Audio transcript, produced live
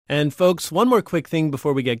And folks, one more quick thing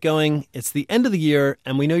before we get going. It's the end of the year,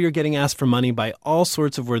 and we know you're getting asked for money by all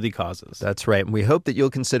sorts of worthy causes. That's right. And we hope that you'll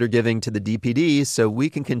consider giving to the DPD so we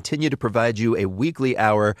can continue to provide you a weekly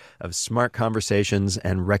hour of smart conversations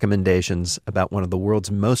and recommendations about one of the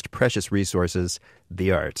world's most precious resources,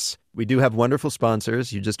 the arts. We do have wonderful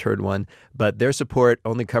sponsors. You just heard one, but their support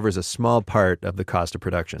only covers a small part of the cost of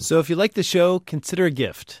production. So if you like the show, consider a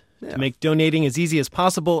gift. Yeah. To make donating as easy as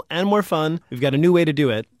possible and more fun, we've got a new way to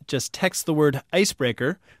do it. Just text the word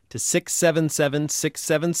icebreaker to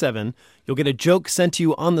 677-677. You'll get a joke sent to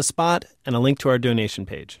you on the spot and a link to our donation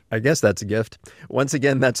page. I guess that's a gift. Once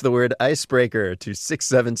again, that's the word icebreaker to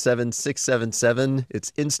 677-677.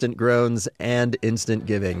 It's instant groans and instant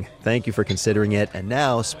giving. Thank you for considering it. And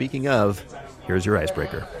now, speaking of, here's your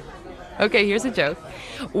icebreaker. Okay, here's a joke.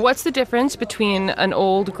 What's the difference between an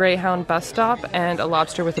old Greyhound bus stop and a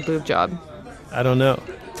lobster with a boob job? I don't know.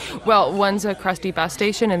 Well, one's a crusty bus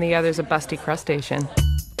station and the other's a busty crustacean.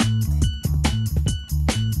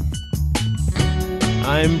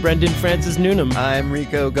 I'm Brendan Francis Noonan. I'm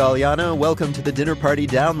Rico Galliano. Welcome to the Dinner Party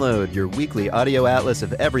Download, your weekly audio atlas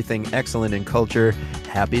of everything excellent in culture.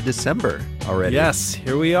 Happy December already. Yes,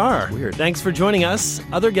 here we are. Weird. Thanks for joining us.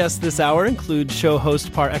 Other guests this hour include show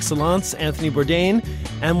host par excellence, Anthony Bourdain,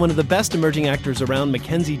 and one of the best emerging actors around,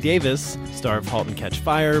 Mackenzie Davis, star of Halt and Catch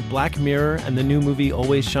Fire, Black Mirror, and the new movie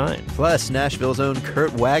Always Shine. Plus, Nashville's own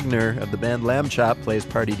Kurt Wagner of the band Lambchop plays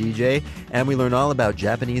party DJ, and we learn all about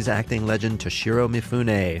Japanese acting legend Toshiro Mifune.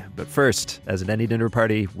 But first, as at any dinner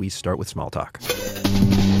party, we start with small talk.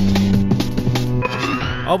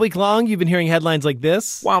 All week long, you've been hearing headlines like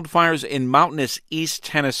this. Wildfires in mountainous East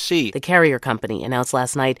Tennessee. The Carrier Company announced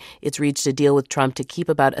last night it's reached a deal with Trump to keep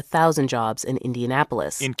about 1,000 jobs in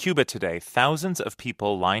Indianapolis. In Cuba today, thousands of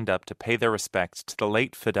people lined up to pay their respects to the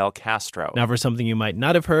late Fidel Castro. Now, for something you might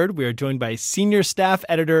not have heard, we are joined by senior staff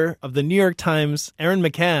editor of the New York Times, Erin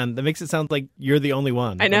McCann. That makes it sound like you're the only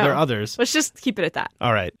one. I know. But there are others. Let's just keep it at that.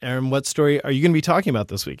 All right. Erin, what story are you going to be talking about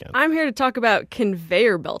this weekend? I'm here to talk about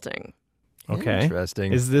conveyor belting. Okay.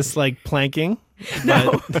 Interesting. Is this like planking?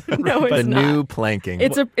 No, no, it's the not. new planking.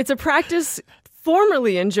 It's a practice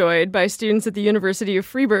formerly enjoyed by students at the University of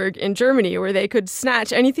Freiburg in Germany, where they could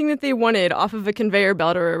snatch anything that they wanted off of a conveyor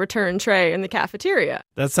belt or a return tray in the cafeteria.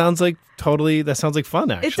 That sounds like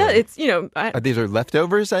fun, actually. It does. It's, These are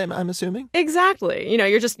leftovers, I'm assuming? Exactly.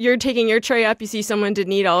 You're taking your tray up. You see someone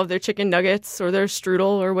didn't eat all of their chicken nuggets or their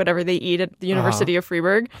strudel or whatever they eat at the University of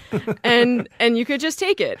Freiburg. and you could just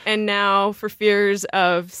take it. And now, for fears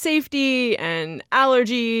of safety and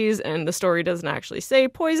allergies, and the story doesn't actually say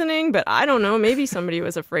poisoning, but I don't know, maybe somebody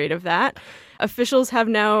was afraid of that. Officials have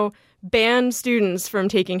now banned students from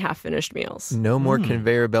taking half-finished meals. No more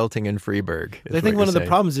conveyor belting in Freiburg. I think one of the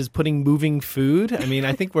problems is putting moving food. I mean,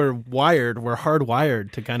 I think we're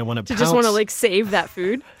hardwired to kind of want to pounce. Just want to save that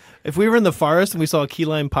food. If we were in the forest and we saw a key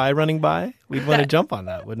lime pie running by, we'd want to jump on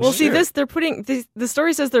that, wouldn't we? Well, see, the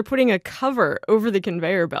story says they're putting a cover over the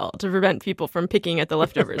conveyor belt to prevent people from picking at the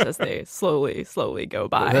leftovers as they slowly go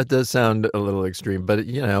by. That does sound a little extreme, but,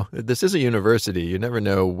 this is a university. You never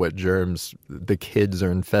know what germs the kids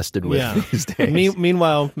are infested with these days.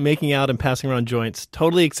 Meanwhile, making out and passing around joints,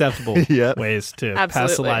 totally acceptable ways to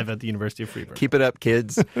pass saliva at the University of Freiburg. Keep it up,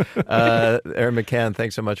 kids. Erin McCann,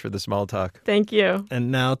 thanks so much for the small talk. Thank you.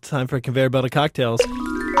 And now, time for conveyor belt of cocktails.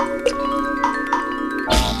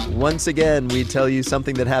 Once again, we tell you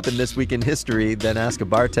something that happened this week in history, then ask a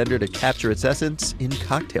bartender to capture its essence in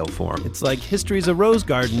cocktail form. It's like history's a rose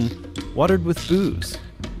garden watered with booze.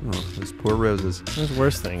 Oh, those poor roses. There's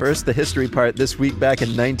worse things. First, the history part. This week back in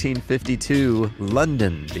 1952,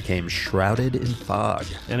 London became shrouded in fog.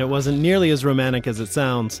 And it wasn't nearly as romantic as it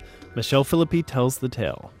sounds. Michelle Philippi tells the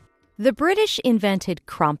tale. The British invented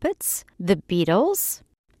crumpets, the Beatles,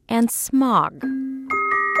 and smog.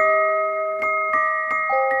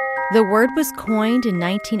 The word was coined in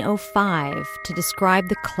 1905 to describe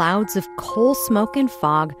the clouds of coal smoke and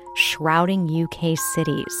fog shrouding UK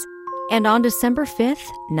cities. And on December 5th,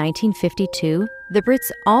 1952, the Brits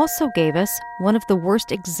also gave us one of the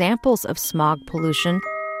worst examples of smog pollution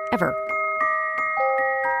ever.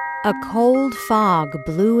 A cold fog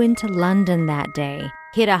blew into London that day,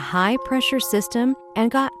 hit a high-pressure system,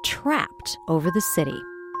 and got trapped over the city.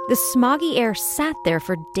 The smoggy air sat there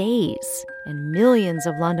for days, and millions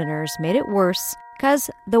of Londoners made it worse because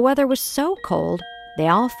the weather was so cold, they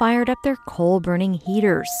all fired up their coal-burning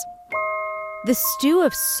heaters. The stew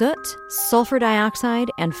of soot, sulfur dioxide,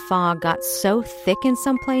 and fog got so thick in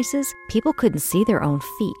some places, people couldn't see their own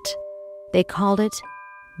feet. They called it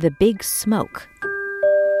the Big Smoke.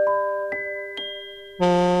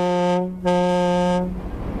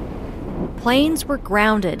 Planes were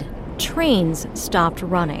grounded, trains stopped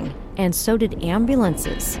running, and so did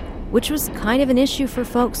ambulances, which was kind of an issue for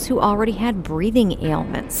folks who already had breathing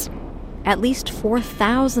ailments. At least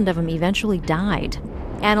 4,000 of them eventually died.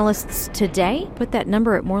 Analysts today put that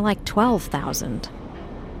number at more like 12,000.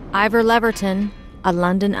 Ivor Leverton, a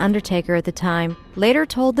London undertaker at the time, later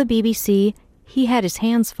told the BBC he had his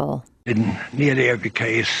hands full. In nearly every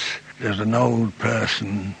case, there's an old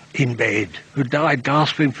person in bed who died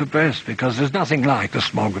gasping for breath because there's nothing like the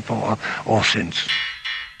smog before or since.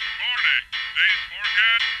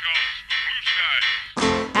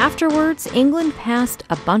 Afterwards, England passed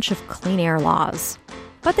a bunch of clean air laws,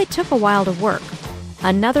 but they took a while to work.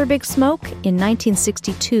 Another big smoke in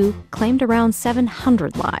 1962 claimed around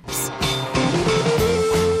 700 lives.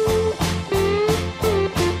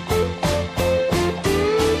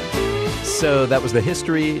 So that was the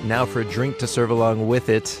history. Now for a drink to serve along with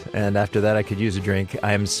it. And after that, I could use a drink.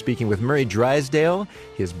 I am speaking with Murray Drysdale.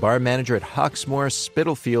 He is bar manager at Hawksmoor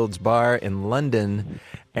Spitalfields Bar in London.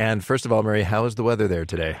 And first of all, Murray, how is the weather there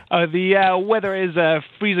today? The weather is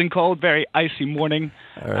freezing cold, very icy morning.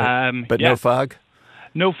 All right. But no fog?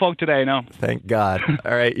 No fog today, no. Thank God.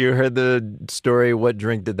 All right, you heard the story. What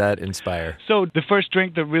drink did that inspire? So the first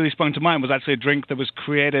drink that really sprung to mind was actually a drink that was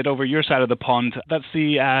created over your side of the pond. That's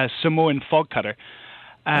the Samoan fog cutter.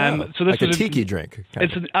 So this like was a tiki drink.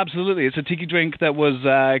 Absolutely. It's a tiki drink that was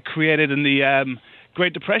created in the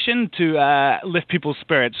Great Depression to lift people's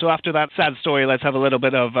spirits. So after that sad story, let's have a little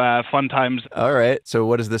bit of fun times. All right. So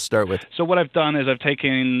what does this start with? So what I've done is I've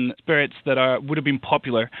taken spirits that would have been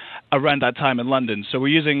popular around that time in London. So we're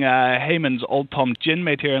using Heyman's Old Tom Gin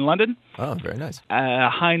made here in London. Oh, very nice.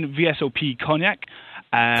 Hein VSOP Cognac.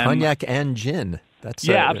 Cognac and gin.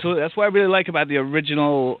 Absolutely. That's what I really like about the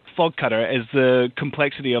original fog cutter is the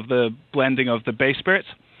complexity of the blending of the base spirits.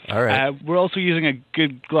 All right. We're also using a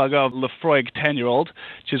good glug of Lefroy 10-year-old,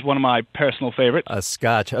 which is one of my personal favorites. A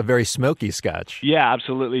scotch, a very smoky scotch. Yeah,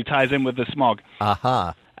 absolutely. Ties in with the smog.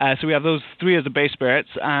 Aha. So we have those three as the base spirits,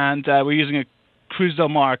 and we're using a Cruz Del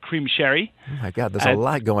Mar cream sherry. Oh my God, there's a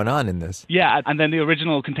lot going on in this. Yeah, and then the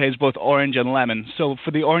original contains both orange and lemon. So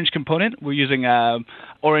for the orange component, we're using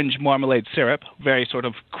orange marmalade syrup, very sort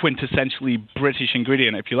of quintessentially British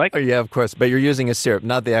ingredient, if you like. Oh, yeah, of course. But you're using a syrup,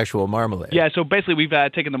 not the actual marmalade. Yeah, so basically we've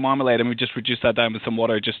taken the marmalade and we've just reduced that down with some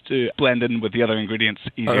water just to blend in with the other ingredients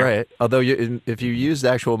easier. All right. Although if you used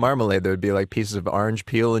actual marmalade, there would be like pieces of orange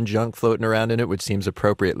peel and junk floating around in it, which seems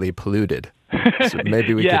appropriately polluted. So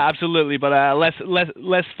maybe we absolutely, but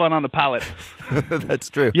less fun on the palate. That's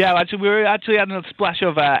true. Yeah, actually, we were adding a splash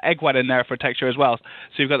of egg white in there for texture as well. So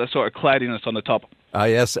you've got that sort of cloudiness on the top. Ah,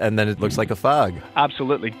 yes, and then it looks like a fog.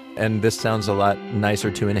 Absolutely. And this sounds a lot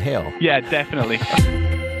nicer to inhale. Yeah, definitely.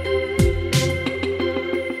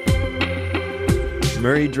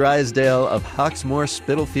 Murray Drysdale of Hawksmoor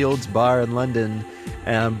Spitalfields Bar in London.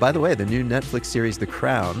 And by the way, the new Netflix series The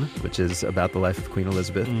Crown, which is about the life of Queen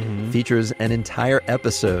Elizabeth, features an entire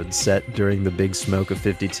episode set during the Big Smoke of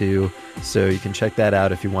 52. So you can check that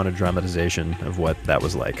out if you want a dramatization of what that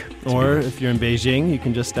was like. Or if you're in Beijing, you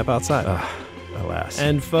can just step outside. Alas.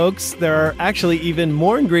 And folks, there are actually even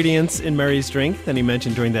more ingredients in Murray's drink than he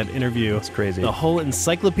mentioned during that interview. It's crazy. The whole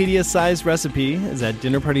encyclopedia-sized recipe is at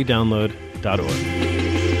dinnerpartydownload.org.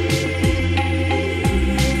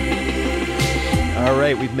 All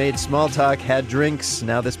right, we've made small talk, had drinks.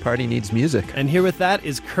 Now this party needs music. And here with that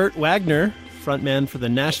is Kurt Wagner, frontman for the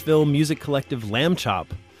Nashville music collective Lambchop.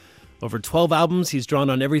 Over 12 albums, he's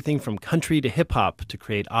drawn on everything from country to hip-hop to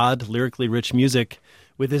create odd, lyrically rich music.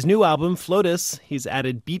 With his new album, Flotus, he's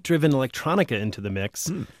added beat-driven electronica into the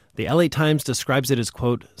mix. The LA Times describes it as,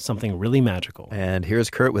 quote, something really magical. And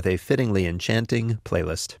here's Kurt with a fittingly enchanting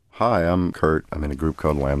playlist. Hi, I'm Kurt. I'm in a group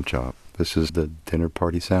called Lambchop. This is the dinner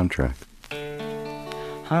party soundtrack.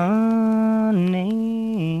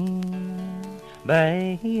 Honey,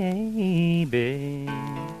 baby.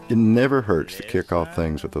 It never hurts to kick off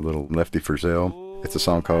things with a little Lefty Frizzell. It's a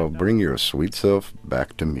song called Bring Your Sweet Self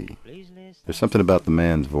Back to Me. There's something about the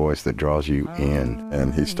man's voice that draws you in,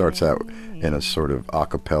 and he starts out in a sort of a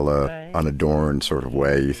cappella, unadorned sort of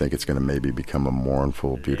way. You think it's going to maybe become a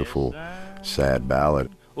mournful, beautiful, sad ballad.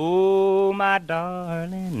 Oh, my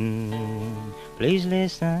darling, please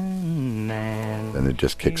listen, and it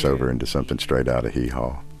just kicks over into something straight out of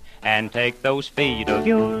hee-haw. And take those feet of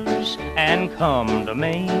yours and come to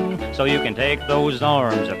me, so you can take those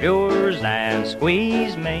arms of yours and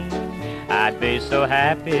squeeze me. I'd be so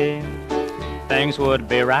happy, things would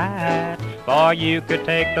be right, for you could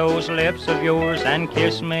take those lips of yours and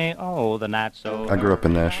kiss me all the night. So I grew up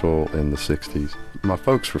in Nashville in the 60s. My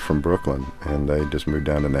folks were from Brooklyn, and they just moved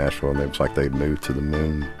down to Nashville, and it was like they'd moved to the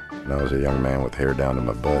moon. And I was a young man with hair down to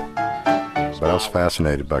my butt. But I was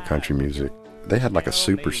fascinated by country music. They had like a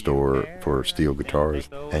superstore for steel guitars,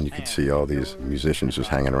 and you could see all these musicians just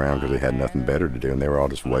hanging around because they had nothing better to do, and they were all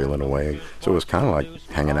just wailing away. So it was kind of like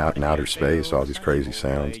hanging out in outer space, all these crazy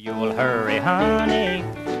sounds. You'll hurry, honey.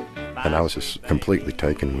 And I was just completely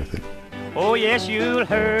taken with it. Oh, yes, you'll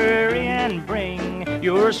hurry and bring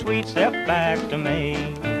your sweet self back to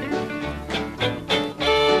me.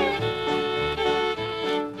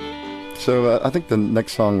 So I think the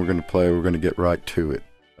next song we're going to play, we're going to get right to it.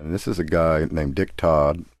 And this is a guy named Dick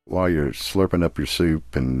Todd. While you're slurping up your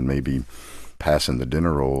soup and maybe passing the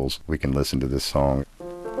dinner rolls, we can listen to this song.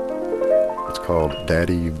 It's called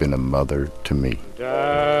Daddy, You've Been a Mother to Me.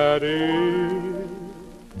 Daddy,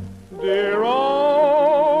 dear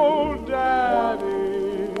old Daddy,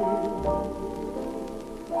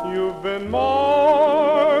 you've been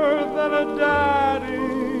more than a daddy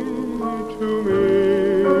to me.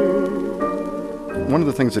 One of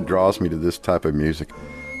the things that draws me to this type of music,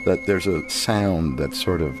 that there's a sound that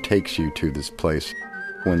sort of takes you to this place.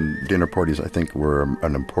 When dinner parties, I think, were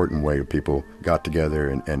an important way people got together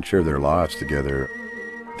and shared their lives together.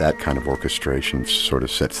 That kind of orchestration sort of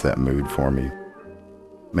sets that mood for me.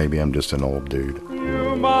 Maybe I'm just an old dude.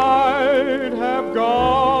 You might have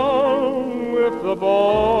gone with the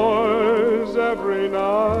boys every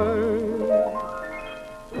night.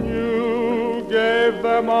 You gave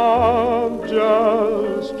them up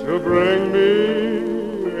just to bring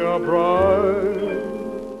me a bride.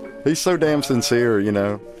 He's so damn sincere, you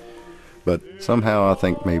know. But somehow I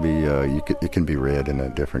think maybe it can be read in a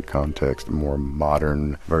different context, a more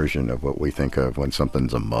modern version of what we think of when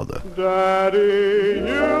something's a mother. Daddy,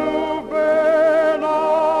 you've been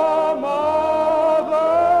a mother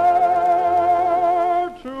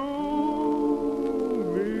to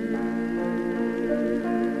me.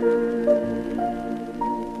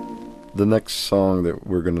 The next song that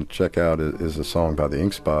we're going to check out is a song by the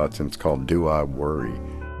Ink Spots, and it's called Do I Worry?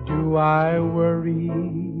 Do I worry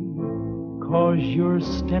 'cause you're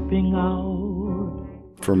stepping out?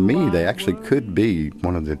 For me, they actually could be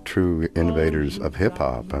one of the true innovators of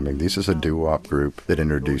hip-hop. I mean, this is a doo-wop group that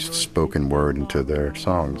introduced spoken word into their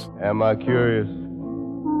songs. Am I curious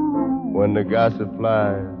when the gossip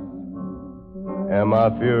flies? Am I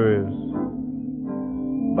furious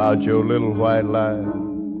about your little white lies?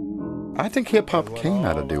 I think hip-hop came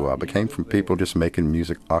out of doo-wop. It came from people just making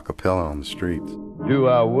music a cappella on the streets. Do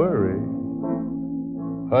I worry?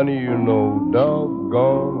 Honey, you know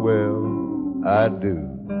doggone well I do.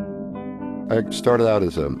 I started out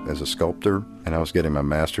as a sculptor, and I was getting my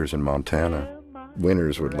master's in Montana.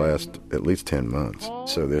 Winters would last at least 10 months,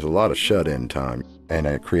 so there's a lot of shut-in time. And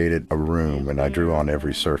I created a room, and I drew on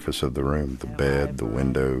every surface of the room, the bed, the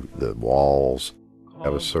window, the walls. I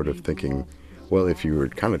was sort of thinking, well, if you were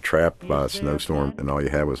kind of trapped by a snowstorm and all you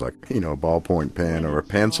had was like, a ballpoint pen or a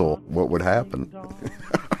pencil, what would happen?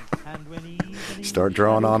 Start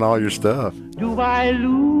drawing on all your stuff. Do I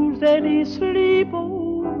lose any sleep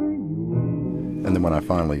over you? And then when I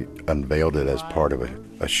finally unveiled it as part of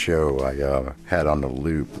a show, I had on the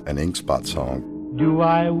loop an Ink Spot song. Do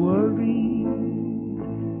I worry?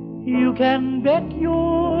 You can bet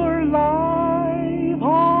your life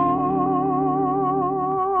on.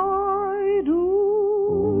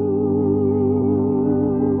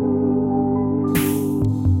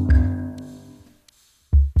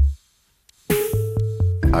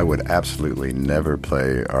 I would absolutely never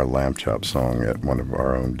play our Lambchop song at one of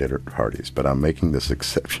our own dinner parties, but I'm making this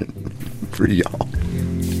exception for y'all.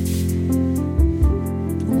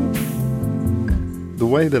 The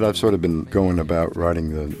way that I've sort of been going about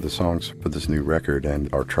writing the songs for this new record,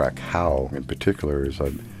 and our track How in particular, is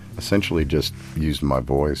I've essentially just used my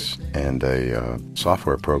voice and a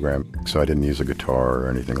software program, so I didn't use a guitar or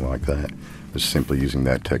anything like that. I was simply using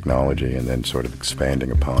that technology and then sort of expanding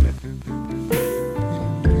upon it.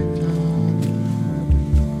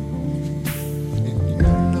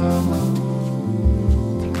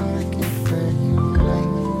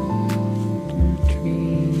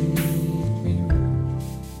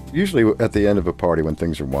 Usually at the end of a party when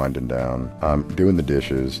things are winding down, I'm doing the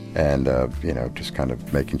dishes and, just kind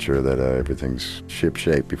of making sure that everything's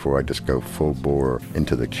ship-shape before I just go full bore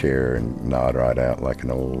into the chair and nod right out like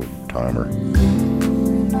an old timer.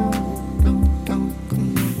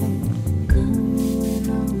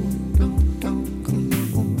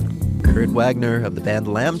 Kurt Wagner of the band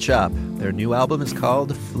Lambchop. Their new album is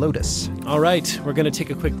called Flotus. All right, we're going to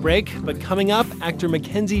take a quick break, but coming up, actor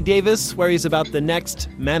Mackenzie Davis worries about the next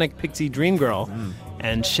manic pixie dream girl.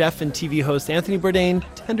 And chef and TV host Anthony Bourdain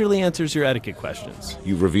tenderly answers your etiquette questions.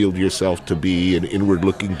 You've revealed yourself to be an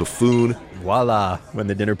inward-looking buffoon. Voila, when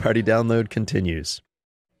the Dinner Party Download continues.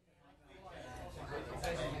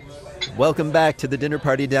 Welcome back to the Dinner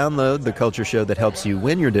Party Download, the culture show that helps you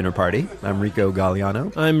win your dinner party. I'm Rico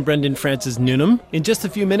Galliano. I'm Brendan Francis Newnham. In just a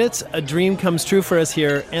few minutes, a dream comes true for us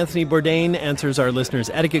here. Anthony Bourdain answers our listeners'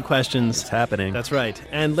 etiquette questions. It's happening. That's right.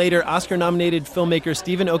 And later, Oscar-nominated filmmaker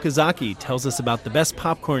Stephen Okazaki tells us about the best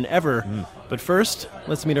popcorn ever. But first,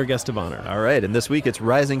 let's meet our guest of honor. All right, and this week it's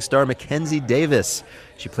rising star Mackenzie Davis.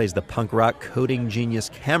 She plays the punk rock coding genius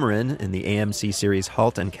Cameron in the AMC series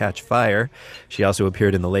Halt and Catch Fire. She also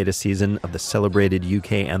appeared in the latest season of the celebrated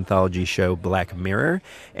UK anthology show Black Mirror,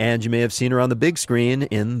 and you may have seen her on the big screen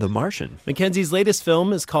in The Martian. Mackenzie's latest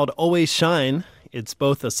film is called Always Shine. It's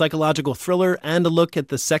both a psychological thriller and a look at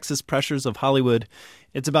the sexist pressures of Hollywood.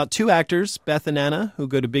 It's about two actors, Beth and Anna, who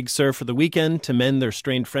go to Big Sur for the weekend to mend their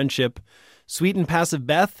strained friendship. Sweet and passive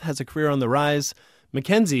Beth has a career on the rise.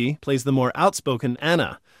 Mackenzie plays the more outspoken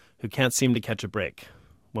Anna, who can't seem to catch a break.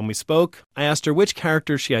 When we spoke, I asked her which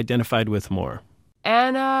character she identified with more.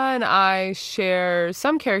 Anna and I share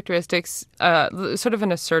some characteristics, sort of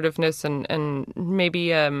an assertiveness and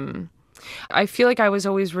maybe I feel like I was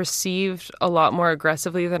always received a lot more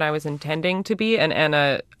aggressively than I was intending to be, and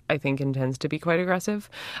Anna, I think, intends to be quite aggressive.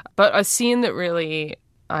 But a scene that really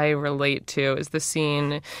I relate to is the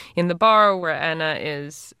scene in the bar where Anna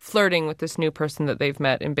is flirting with this new person that they've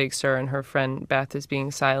met in Big Sur, and her friend Beth is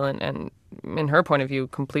being silent and, in her point of view,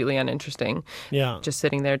 completely uninteresting. Yeah. Just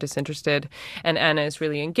sitting there disinterested. And Anna is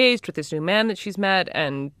really engaged with this new man that she's met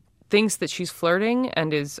and thinks that she's flirting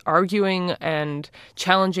and is arguing and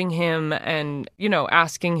challenging him and,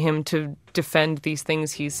 asking him to defend these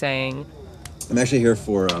things he's saying. I'm actually here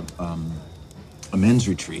for a men's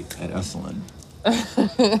retreat at Esalen.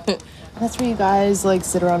 That's where you guys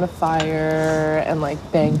sit around a fire and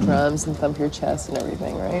bang drums and thump your chest and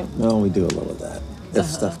everything, right? No, we do a little of that if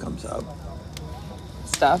stuff comes up.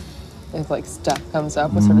 Stuff? If stuff comes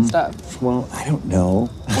up, what sort of stuff? Well, I don't know.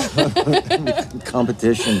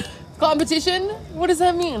 Competition. Competition? What does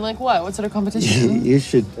that mean? What? What sort of competition? You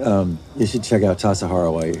should check out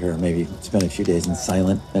Tasahara while you're here. Maybe spend a few days in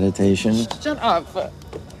silent meditation. Shut up.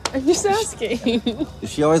 I'm just asking. Is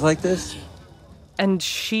she always like this? And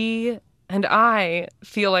she and I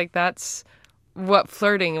feel like that's what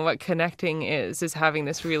flirting and what connecting is having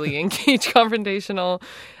this really engaged confrontational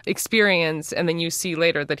experience. And then you see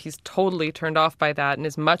later that he's totally turned off by that and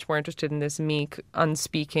is much more interested in this meek,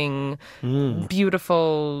 unspeaking,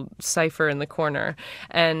 beautiful cipher in the corner.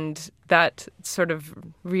 And that sort of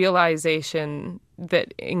realization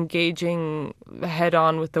that engaging head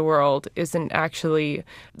on with the world isn't actually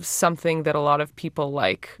something that a lot of people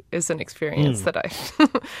like is an experience that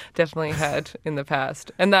I've definitely had in the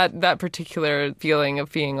past. And that particular feeling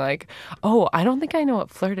of being oh, I don't think I know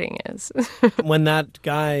what flirting is. When that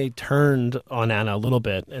guy turned on Anna a little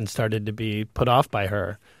bit and started to be put off by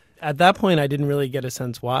her, at that point, I didn't really get a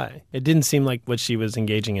sense why. It didn't seem like what she was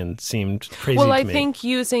engaging in seemed crazy to me. Well, I think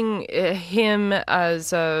using him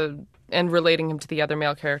as and relating him to the other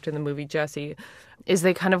male character in the movie, Jesse, is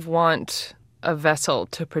they kind of want a vessel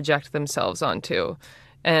to project themselves onto.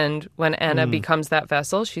 And when Anna becomes that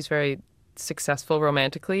vessel, she's very successful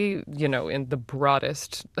romantically, in the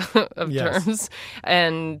broadest of terms.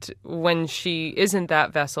 And when she isn't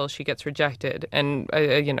that vessel, she gets rejected. And,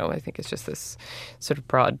 I think it's just this sort of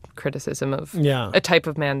broad criticism of a type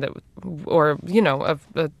of man or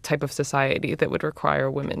a type of society that would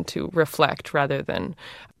require women to reflect rather than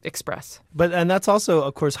express. And that's also,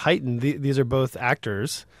 of course, heightened. These are both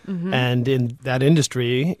actors. And in that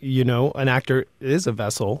industry, an actor is a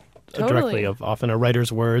vessel. Totally. Directly of often a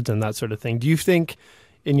writer's words and that sort of thing. Do you think,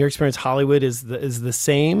 in your experience, Hollywood is the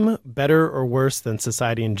same, better, or worse than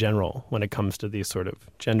society in general when it comes to these sort of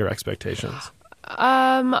gender expectations?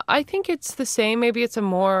 I think it's the same. Maybe it's a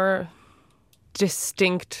more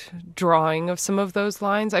distinct drawing of some of those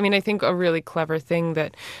lines. I mean, I think a really clever thing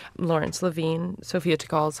that Lawrence Levine, Sofia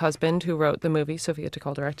Takal's husband, who wrote the movie, Sofia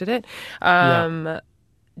Takal directed it,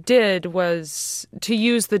 did was to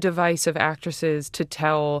use the device of actresses to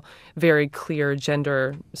tell very clear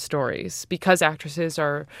gender stories, because actresses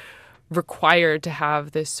are required to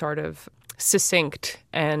have this sort of succinct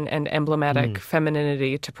and emblematic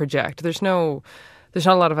femininity to project. There's not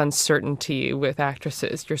a lot of uncertainty with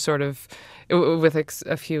actresses. You're sort of, with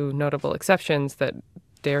a few notable exceptions that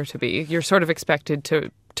dare to be, you're sort of expected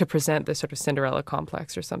to present this sort of Cinderella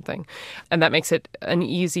complex or something. And that makes it an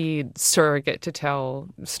easy surrogate to tell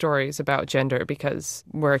stories about gender, because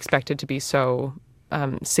we're expected to be so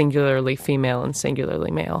singularly female and singularly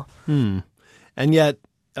male. And And yet,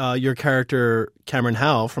 your character, Cameron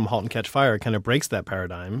Howell from Halt and Catch Fire, kind of breaks that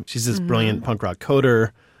paradigm. She's this brilliant punk rock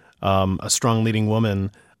coder, a strong leading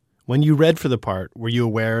woman. When you read for the part, were you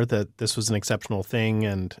aware that this was an exceptional thing,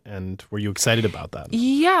 and were you excited about that?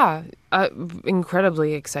 Yeah,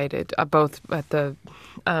 incredibly excited, both at the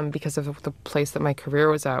because of the place that my career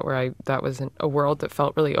was at, where that was a world that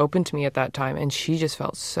felt really open to me at that time, and she just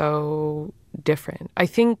felt so different. I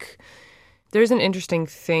think there's an interesting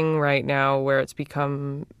thing right now where it's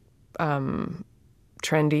become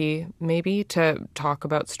trendy, maybe, to talk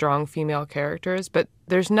about strong female characters, but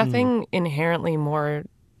there's nothing inherently more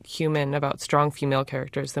human about strong female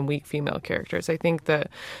characters than weak female characters. I think the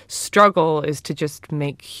struggle is to just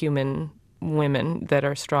make human women that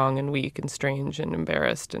are strong and weak and strange and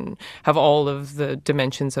embarrassed and have all of the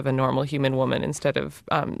dimensions of a normal human woman, instead of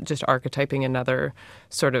just archetyping another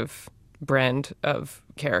sort of brand of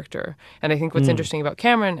character. And I think what's interesting about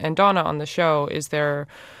Cameron and Donna on the show is they're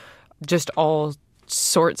just all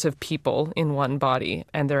sorts of people in one body,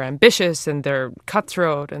 and they're ambitious and they're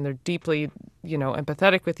cutthroat and they're deeply,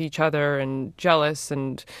 empathetic with each other and jealous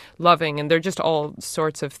and loving, and they're just all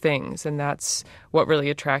sorts of things. And that's what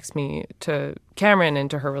really attracts me to Cameron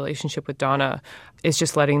and to her relationship with Donna, is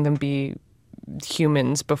just letting them be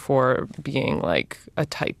humans before being like a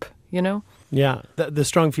type, Yeah, the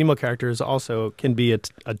strong female characters also can be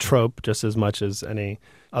a trope just as much as any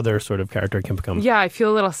other sort of character can become. Yeah, I feel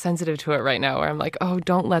a little sensitive to it right now, where I'm like, oh,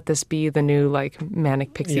 don't let this be the new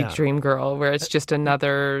manic pixie dream girl, where it's just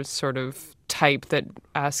another sort of type that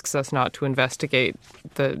asks us not to investigate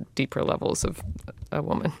the deeper levels of a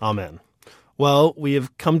woman. Amen. Well, we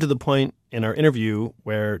have come to the point in our interview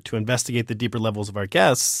where, to investigate the deeper levels of our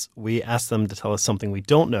guests, we ask them to tell us something we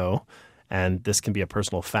don't know. And this can be a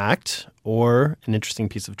personal fact or an interesting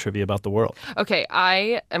piece of trivia about the world. Okay,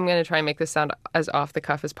 I am going to try and make this sound as off the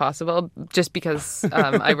cuff as possible, just because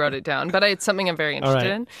I wrote it down. But it's something I'm very interested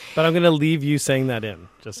in. But I'm going to leave you saying that in,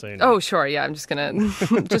 just so you know. Oh, sure. Yeah, I'm just going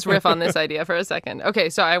to just riff on this idea for a second. Okay,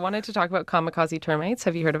 so I wanted to talk about kamikaze termites.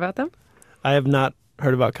 Have you heard about them? I have not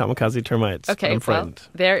heard about kamikaze termites. Okay, well,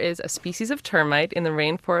 there is a species of termite in the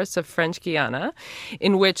rainforests of French Guiana,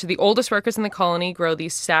 in which the oldest workers in the colony grow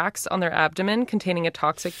these sacs on their abdomen containing a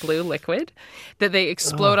toxic blue liquid that they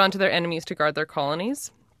explode onto their enemies to guard their colonies.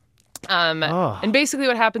 And basically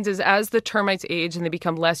what happens is, as the termites age and they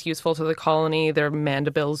become less useful to the colony, their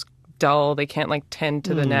mandibles dull. They can't tend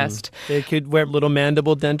to the nest. They could wear little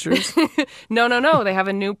mandible dentures? No. They have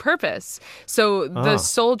a new purpose. So the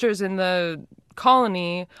soldiers in the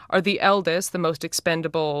colony are the eldest, the most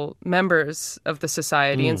expendable members of the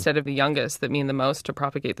society, instead of the youngest that mean the most to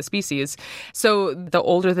propagate the species. So the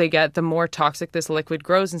older they get, the more toxic this liquid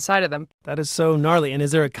grows inside of them. That is so gnarly. And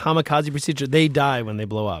is there a kamikaze procedure? They die when they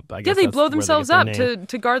blow up. I guess they blow themselves up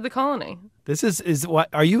to guard the colony. This is what,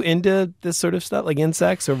 are you into this sort of stuff, like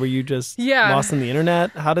insects, or were you just lost on the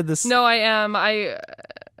internet? How did this? No, I am. I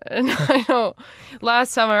know.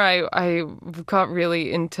 Last summer, I got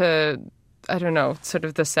really into, I don't know, sort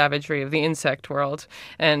of the savagery of the insect world,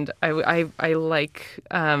 and I like,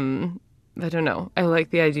 I don't know, I like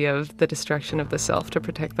the idea of the destruction of the self to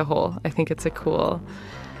protect the whole. I think it's a cool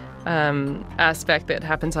aspect that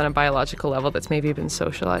happens on a biological level that's maybe been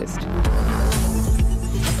socialized.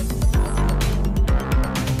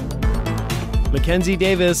 Mackenzie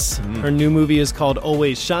Davis, her new movie is called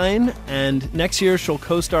Always Shine, and next year she'll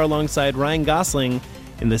co-star alongside Ryan Gosling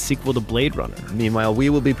in the sequel to Blade Runner. Meanwhile, we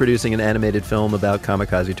will be producing an animated film about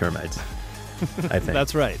kamikaze termites, I think.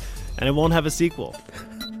 That's right. And it won't have a sequel.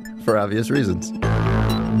 For obvious reasons. And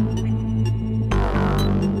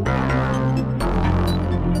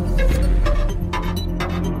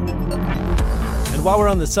while we're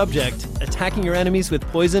on the subject, attacking your enemies with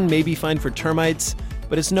poison may be fine for termites,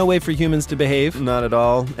 but it's no way for humans to behave. Not at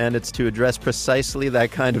all. And it's to address precisely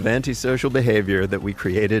that kind of antisocial behavior that we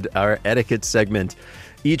created our etiquette segment.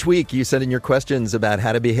 Each week, you send in your questions about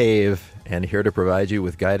how to behave. And here to provide you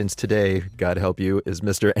with guidance today, God help you, is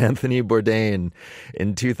Mr. Anthony Bourdain.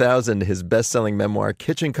 In 2000, his best-selling memoir,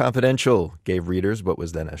 Kitchen Confidential, gave readers what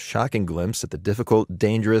was then a shocking glimpse at the difficult,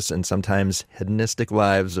 dangerous, and sometimes hedonistic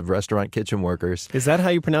lives of restaurant kitchen workers. Is that how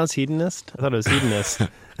you pronounce hedonist? I thought it was hedonist.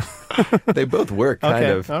 They both work, kind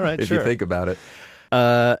of, all right, if sure. you think about it.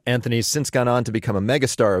 Anthony's since gone on to become a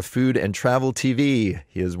megastar of food and travel TV.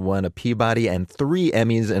 He has won a Peabody and 3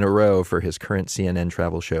 Emmys in a row for his current CNN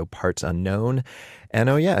travel show, Parts Unknown. And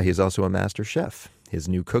oh yeah, he's also a master chef. His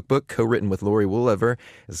new cookbook, co-written with Lori Woolliver,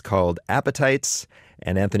 is called Appetites.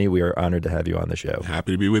 And Anthony, we are honored to have you on the show.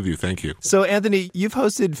 Happy to be with you. Thank you. So, Anthony, you've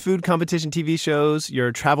hosted food competition TV shows. You're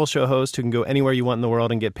a travel show host who can go anywhere you want in the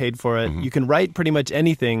world and get paid for it. You can write pretty much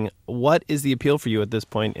anything. What is the appeal for you at this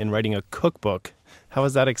point in writing a cookbook? How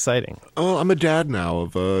is that exciting? Oh, I'm a dad now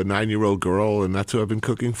of a 9-year-old girl, and that's who I've been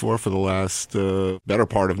cooking for the last better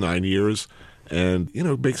part of 9 years. And, you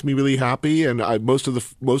know, it makes me really happy. And most of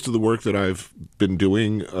the work that I've been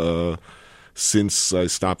doing since I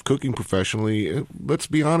stopped cooking professionally, let's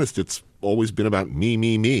be honest, it's always been about me.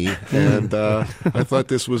 And I thought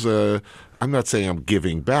this was I'm not saying I'm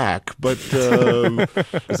giving back, but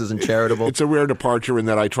this isn't charitable. It's a rare departure in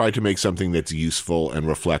that I try to make something that's useful and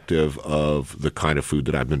reflective of the kind of food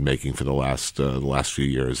that I've been making for the last few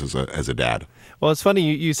years as a dad. Well, it's funny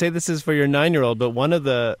you say this is for your 9-year-old, but one of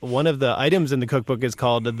the items in the cookbook is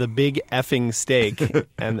called the Big Effing Steak,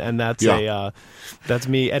 and that's that's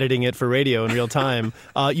me editing it for radio in real time.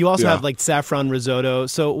 You also have like saffron risotto.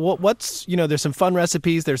 So what's there's some fun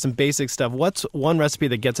recipes, there's some basic stuff. What's one recipe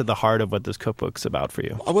that gets at the heart of what this cookbook's about for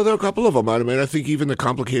you? Well, there are a couple of them. I mean, I think even the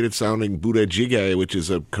complicated sounding budae-jjigae, which is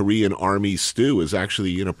a Korean army stew, is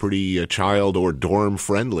actually pretty child or dorm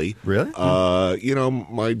friendly. Really?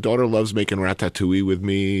 My daughter loves making ratatouille with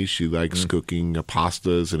me. She likes cooking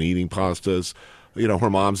pastas and eating pastas. Her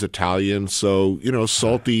mom's Italian, so,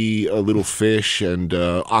 salty little fish and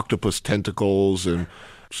octopus tentacles and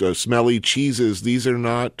smelly cheeses, these are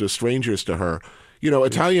not strangers to her.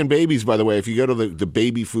 Italian babies, by the way, if you go to the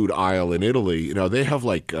baby food aisle in Italy, they have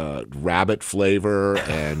like rabbit flavor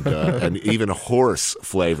and even horse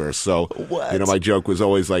flavor. So, my joke was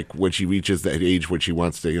always like when she reaches that age when she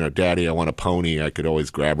wants to, Daddy, I want a pony, I could always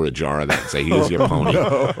grab her a jar of that and say, here's your pony.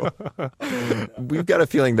 We've got a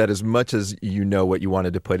feeling that as much as you know what you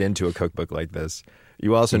wanted to put into a cookbook like this,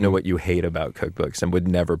 you also know what you hate about cookbooks and would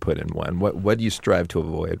never put in one. What do you strive to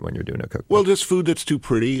avoid when you're doing a cookbook? Well, just food that's too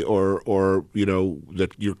pretty or that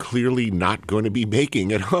you're clearly not going to be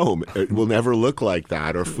making at home. It will never look like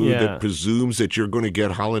that. Or food that presumes that you're going to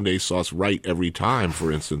get hollandaise sauce right every time,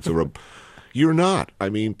 for instance. You're not. I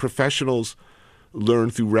mean, professionals learn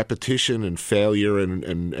through repetition and failure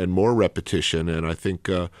and more repetition. And I think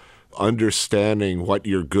understanding what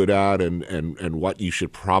you're good at and what you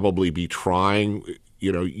should probably be trying.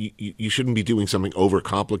 You shouldn't be doing something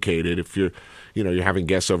overcomplicated. If you're having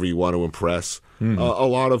guests over you want to impress. A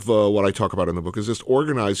lot of what I talk about in the book is just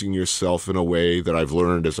organizing yourself in a way that I've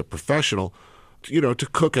learned as a professional, to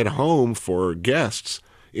cook at home for guests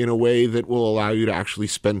in a way that will allow you to actually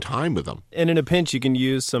spend time with them. And in a pinch, you can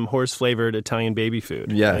use some horse-flavored Italian baby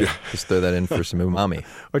food. Yeah, just throw that in for some umami.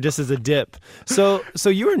 Or just as a dip. So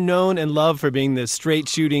you are known and loved for being this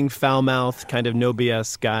straight-shooting, foul-mouthed, kind of no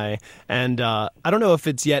BS guy. And I don't know if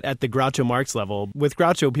it's yet at the Groucho Marx level. With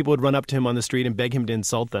Groucho, people would run up to him on the street and beg him to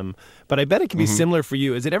insult them. But I bet it can be similar for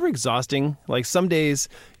you. Is it ever exhausting? Like some days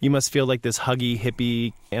you must feel like this huggy,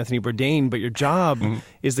 hippie Anthony Bourdain, but your job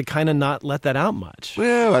is to kind of not let that out much.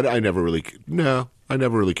 Well, I never really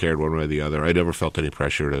cared one way or the other. I never felt any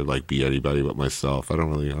pressure to like be anybody but myself. I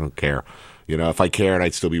don't care. If I cared,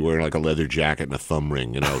 I'd still be wearing like a leather jacket and a thumb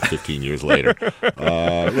ring, 15 years later.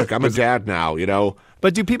 Look, I'm a dad now,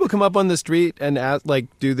 But do people come up on the street and ask,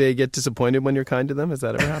 do they get disappointed when you're kind to them? Has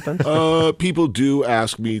that ever happened? People do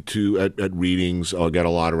ask me to, at readings, I'll get a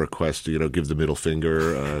lot of requests to, give the middle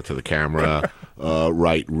finger to the camera,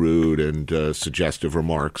 write rude and suggestive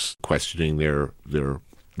remarks, questioning their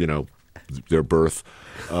birth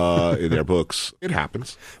in their books. It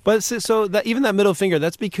happens. But so that even that middle finger,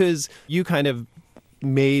 that's because you kind of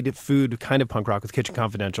made food kind of punk rock with Kitchen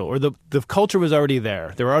Confidential, or the culture was already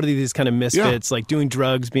there. There were already these kind of misfits, like doing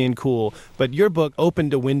drugs, being cool. But your book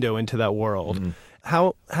opened a window into that world.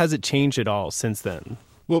 How has it changed at all since then?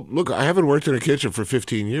 Well, look, I haven't worked in a kitchen for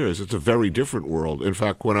 15 years. It's a very different world. In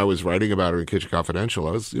fact, when I was writing about it in Kitchen Confidential,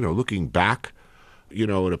 I was, looking back, in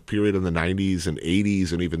a period in the 90s and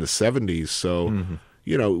 80s and even the 70s. So,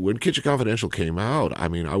 when Kitchen Confidential came out, I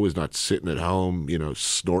mean, I was not sitting at home,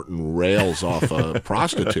 snorting rails off a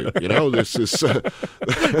prostitute. This is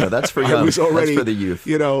no, that's for young. That's for the youth.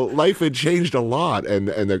 Life had changed a lot, and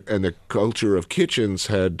the culture of kitchens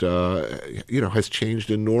had has changed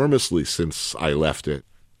enormously since I left it.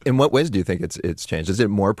 In what ways do you think it's changed? Is it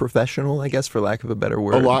more professional, I guess, for lack of a better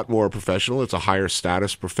word? A lot more professional. It's a higher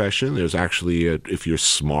status profession. There's actually, if you're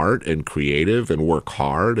smart and creative and work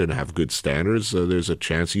hard and have good standards, there's a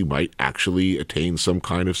chance you might actually attain some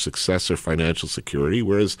kind of success or financial security,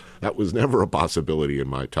 whereas that was never a possibility in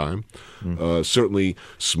my time. Certainly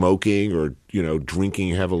smoking or,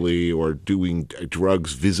 drinking heavily or doing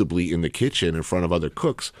drugs visibly in the kitchen in front of other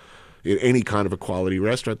cooks, in any kind of a quality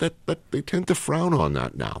restaurant, that they tend to frown on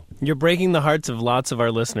that now. You're breaking the hearts of lots of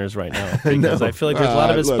our listeners right now because I feel like there's a lot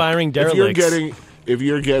of aspiring derelicts. If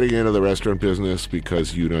you're getting into the restaurant business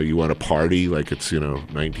because you want to party like it's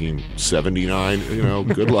 1979,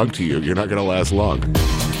 good luck to you. You're not going to last long.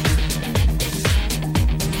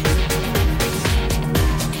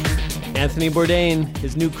 Anthony Bourdain,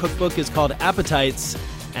 his new cookbook is called Appetites.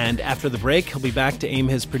 And after the break, he'll be back to aim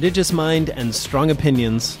his prodigious mind and strong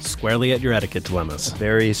opinions squarely at your etiquette dilemmas.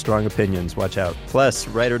 Very strong opinions. Watch out. Plus,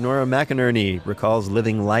 writer Nora McInerney recalls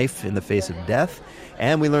living life in the face of death.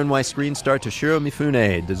 And we learn why screen star Toshiro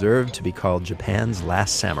Mifune deserved to be called Japan's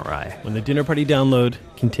last samurai. When the Dinner Party Download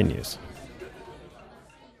continues.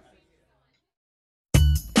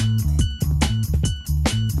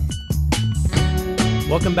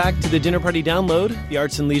 Welcome back to the Dinner Party Download, the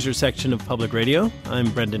arts and leisure section of public radio.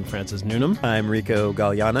 I'm Brendan Francis Newnham. I'm Rico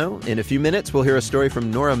Galliano. In a few minutes, we'll hear a story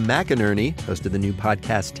from Nora McInerney, host of the new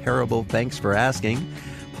podcast Terrible Thanks for Asking.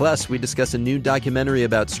 Plus, we discuss a new documentary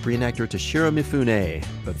about screen actor Toshiro Mifune.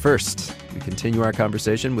 But first, we continue our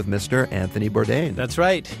conversation with Mr. Anthony Bourdain. That's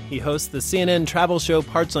right. He hosts the CNN travel show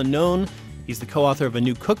Parts Unknown. He's the co-author of a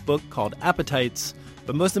new cookbook called Appetites.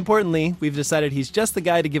 But most importantly, we've decided he's just the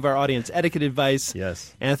guy to give our audience etiquette advice.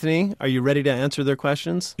 Yes. Anthony, are you ready to answer their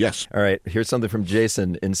questions? Yes. All right, here's something from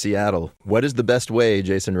Jason in Seattle. What is the best way,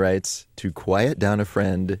 Jason writes, to quiet down a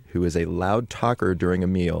friend who is a loud talker during a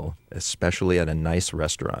meal, especially at a nice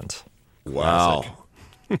restaurant? Wow.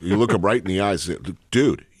 You look him right in the eyes.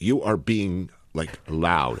 Dude, you are being,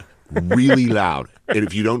 loud. Really loud. And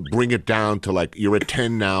if you don't bring it down to you're a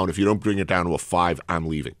 10 now, and if you don't bring it down to a 5, I'm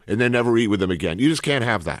leaving. And then never eat with them again. You just can't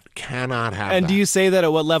have that. Cannot have that. And do you say that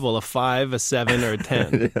at what level? A 5, a 7, or a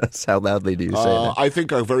 10? Yes. How loudly do you say that? I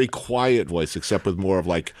think a very quiet voice, except with more of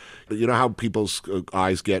you know how people's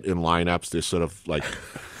eyes get in lineups? They're sort of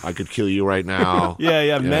I could kill you right now.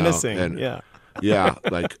 Yeah, menacing. Yeah,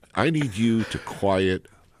 I need you to quiet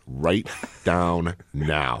right down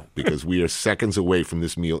now because we are seconds away from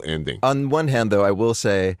this meal ending. On one hand, though, I will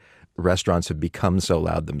say restaurants have become so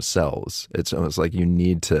loud themselves. It's almost like you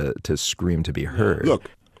need to scream to be heard. Look,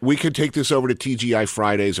 we could take this over to TGI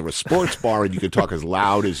Fridays or a sports bar and you could talk as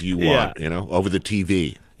loud as you want, over the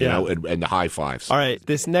TV. And the high fives. All right,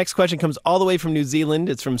 this next question comes all the way from New Zealand.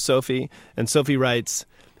 It's from Sophie, and Sophie writes,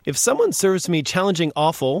 if someone serves me challenging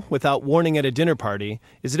offal without warning at a dinner party,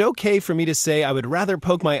 is it okay for me to say I would rather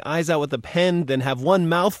poke my eyes out with a pen than have one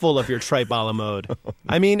mouthful of your tripe a la mode?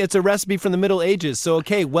 I mean, it's a recipe from the Middle Ages, so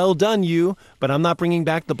okay, well done you, but I'm not bringing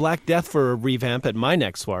back the Black Death for a revamp at my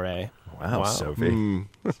next soiree. Wow. Sophie.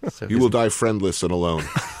 You will die friendless and alone.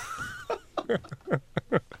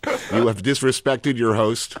 You have disrespected your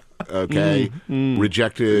host, okay?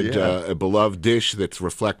 Rejected a beloved dish that's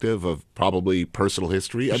reflective of probably personal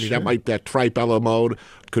history. I mean, that tripe a la mode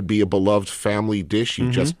could be a beloved family dish.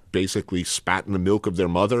 You just basically spat in the milk of their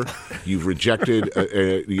mother. You've rejected,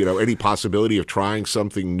 any possibility of trying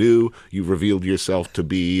something new. You've revealed yourself to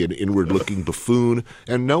be an inward-looking buffoon,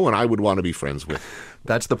 and no one I would want to be friends with.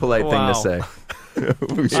 That's the polite thing to say.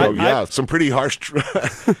 So, some pretty harsh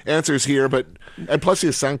answers here, and plus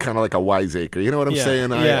you sound kind of like a wiseacre. You know what I'm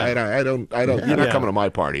saying? I don't. You're not coming to my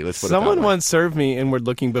party. Let's put it that way. Someone once served me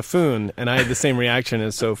inward-looking buffoon, and I had the same reaction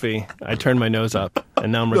as Sophie. I turned my nose up,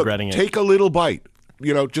 and now I'm regretting it. Take a little bite.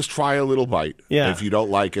 Just try a little bite. Yeah. If you don't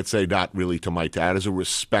like it, say not really to my dad is a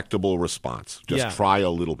respectable response. Just try a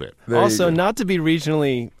little bit. Also, not to be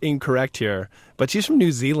regionally incorrect here, but she's from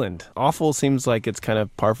New Zealand. Awful seems like it's kind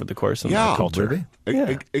of par for the course in that culture.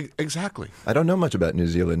 Exactly. I don't know much about New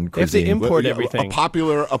Zealand cuisine. If they import everything.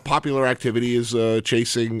 A popular activity is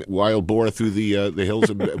chasing wild boar through the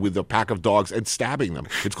hills with a pack of dogs and stabbing them.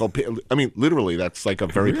 It's called. Literally, that's a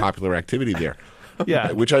very popular activity there.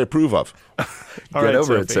 Yeah, which I approve of. Get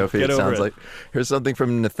over it, Sophie. It sounds like. Here's something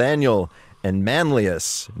from Nathaniel in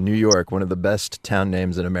Manlius, New York, one of the best town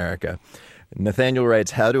names in America. Nathaniel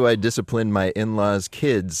writes, how do I discipline my in-laws'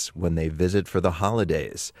 kids when they visit for the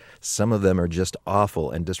holidays? Some of them are just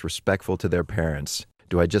awful and disrespectful to their parents.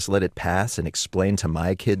 Do I just let it pass and explain to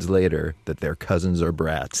my kids later that their cousins are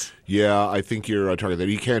brats? Yeah, I think you're talking that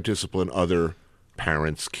you can't discipline other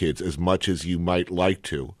parents' kids as much as you might like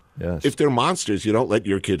to. Yes. If they're monsters, you don't let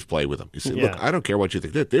your kids play with them. You say, look, I don't care what you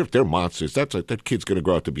think. They're monsters. That kid's going to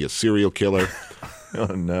grow up to be a serial killer. Oh,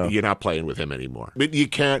 no. You're not playing with him anymore. But you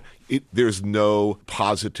can't. There's no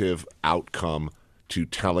positive outcome to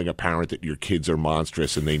telling a parent that your kids are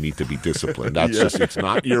monstrous and they need to be disciplined. That's just, it's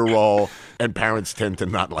not your role, and parents tend to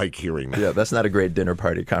not like hearing that. Yeah, that's not a great dinner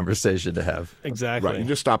party conversation to have. Exactly. Right, you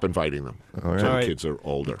just stop inviting them until the kids are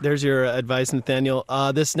older. There's your advice, Nathaniel.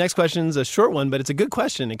 This next question is a short one, but it's a good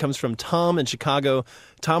question. It comes from Tom in Chicago.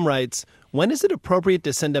 Tom writes, when is it appropriate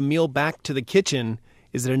to send a meal back to the kitchen?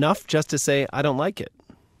 Is it enough just to say, I don't like it?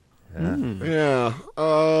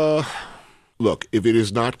 Look, if it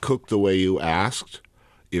is not cooked the way you asked,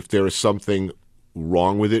 if there is something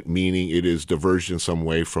wrong with it, meaning it is diversion in some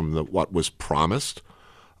way from what was promised,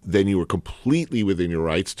 then you are completely within your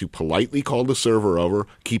rights to politely call the server over,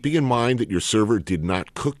 keeping in mind that your server did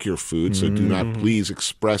not cook your food, so do not please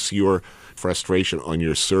express your frustration on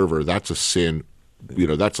your server. That's a sin.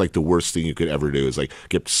 That's like the worst thing you could ever do, is like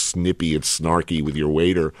get snippy and snarky with your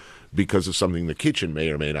waiter because of something the kitchen may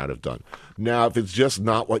or may not have done. Now, if it's just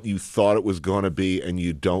not what you thought it was going to be and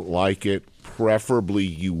you don't like it, preferably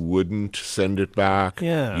you wouldn't send it back.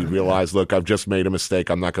 Yeah. You realize, look, I've just made a mistake.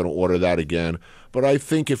 I'm not going to order that again. But I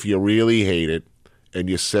think if you really hate it and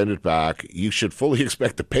you send it back, you should fully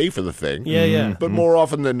expect to pay for the thing. Yeah. But more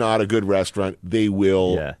often than not, a good restaurant, they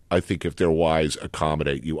will, I think if they're wise,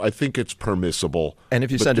 accommodate you. I think it's permissible. And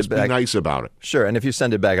if you send it back, be nice about it. Sure. And if you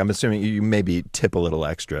send it back, I'm assuming you maybe tip a little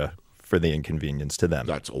extra for the inconvenience to them.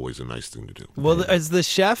 That's always a nice thing to do. Well, is the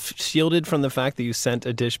chef shielded from the fact that you sent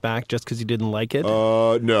a dish back just because you didn't like it?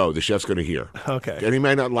 No, the chef's going to hear. Okay. And he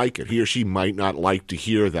might not like it. He or she might not like to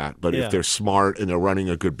hear that. But if they're smart and they're running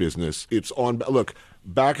a good business, it's on. Look,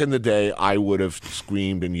 back in the day, I would have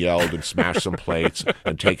screamed and yelled and smashed some plates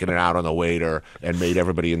and taken it out on the waiter and made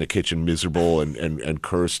everybody in the kitchen miserable and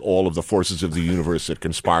cursed all of the forces of the universe that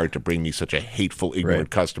conspired to bring me such a hateful, ignorant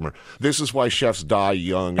customer. This is why chefs die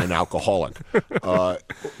young and alcoholic.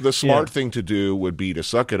 The smart thing to do would be to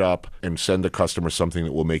suck it up and send the customer something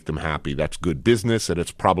that will make them happy. That's good business, and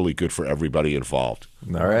it's probably good for everybody involved.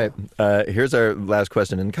 All right. Here's our last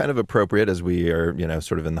question, and kind of appropriate as we are,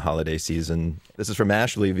 sort of in the holiday season. This is from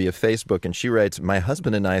Ashley via Facebook, and she writes, my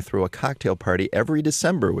husband and I throw a cocktail party every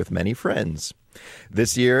December with many friends.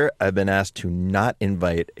 This year, I've been asked to not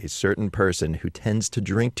invite a certain person who tends to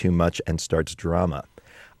drink too much and starts drama.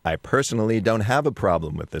 I personally don't have a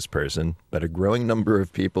problem with this person, but a growing number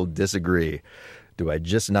of people disagree. Do I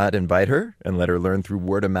just not invite her and let her learn through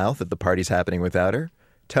word of mouth that the party's happening without her?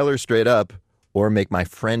 Tell her straight up, or make my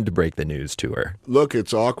friend break the news to her? Look,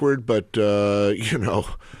 it's awkward, but,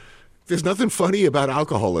 there's nothing funny about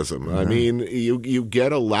alcoholism. I mean, you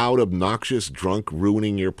get a loud, obnoxious drunk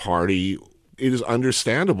ruining your party. It is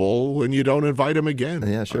understandable when you don't invite him again.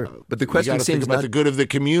 Yeah, sure. But the question seems think about the good of the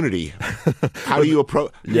community. How do you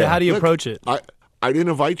approach? How do you approach it? I didn't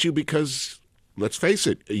invite you because, let's face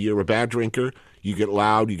it, you're a bad drinker. You get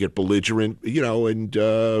loud, you get belligerent, and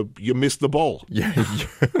you miss the bowl. Yeah.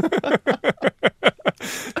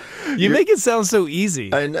 You make it sound so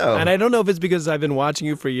easy. I know. And I don't know if it's because I've been watching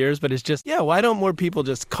you for years, but it's just, why don't more people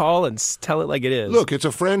just call and tell it like it is? Look, it's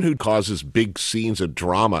a friend who causes big scenes of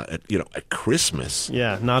drama at Christmas.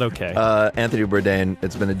 Yeah, not okay. Anthony Bourdain,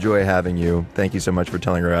 it's been a joy having you. Thank you so much for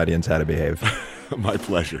telling our audience how to behave. My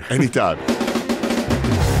pleasure. Anytime.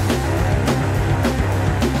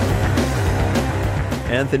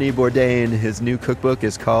 Anthony Bourdain, his new cookbook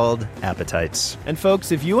is called Appetites. And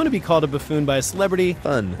folks, if you want to be called a buffoon by a celebrity,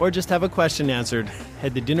 fun, or just have a question answered,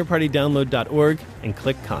 head to dinnerpartydownload.org and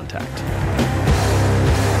click contact.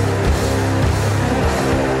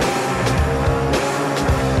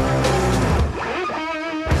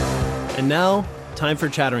 And now, time for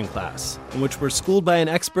Chattering Class, in which we're schooled by an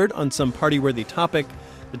expert on some party-worthy topic.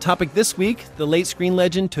 The topic this week, the late screen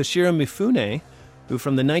legend Toshiro Mifune, who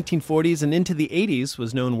from the 1940s and into the 80s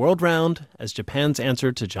was known world-round as Japan's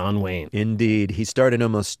answer to John Wayne. Indeed. He starred in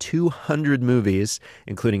almost 200 movies,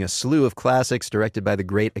 including a slew of classics directed by the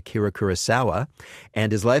great Akira Kurosawa,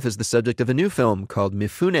 and his life is the subject of a new film called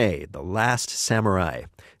Mifune, The Last Samurai.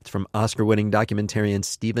 It's from Oscar-winning documentarian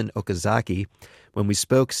Stephen Okazaki. When we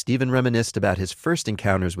spoke, Stephen reminisced about his first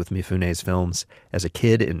encounters with Mifune's films as a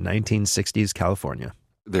kid in 1960s California.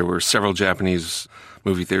 There were several Japanese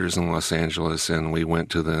movie theaters in Los Angeles, and we went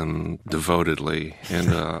to them devotedly. And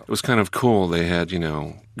it was kind of cool. They had,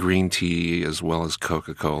 green tea as well as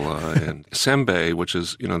Coca-Cola and senbei, which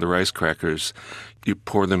is, the rice crackers. You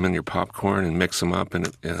pour them in your popcorn and mix them up, and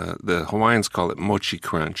the Hawaiians call it mochi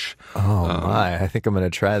crunch. Oh, my. I think I'm going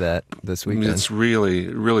to try that this weekend. It's really,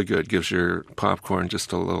 really good. Gives your popcorn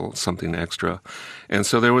just a little something extra. And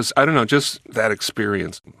so there was, just that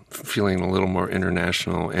experience, feeling a little more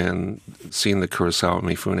international and seeing the Kurosawa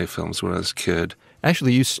Mifune films when I was a kid.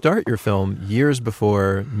 Actually, you start your film years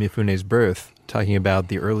before Mifune's birth, talking about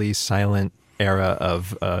the early silent era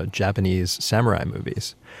of Japanese samurai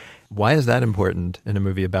movies. Why is that important in a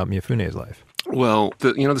movie about Mifune's life? Well,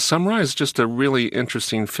 the samurai is just a really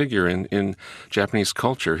interesting figure in Japanese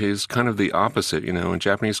culture. He's kind of the opposite. In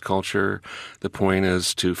Japanese culture, the point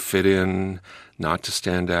is to fit in, not to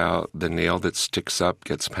stand out. The nail that sticks up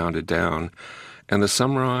gets pounded down. And the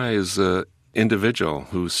samurai is an individual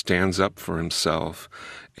who stands up for himself.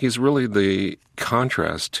 He's really the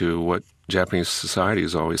contrast to what Japanese society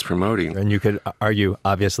is always promoting. And you could argue,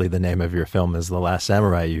 obviously, the name of your film is The Last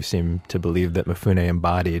Samurai. You seem to believe that Mifune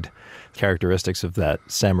embodied characteristics of that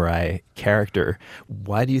samurai character.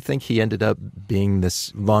 Why do you think he ended up being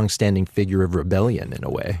this long-standing figure of rebellion in a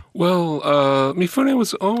way? Well, Mifune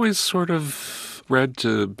was always sort of bred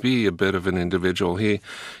to be a bit of an individual. He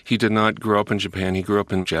did not grow up in Japan. He grew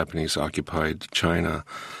up in Japanese-occupied China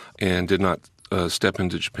and did not step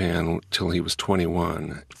into Japan till he was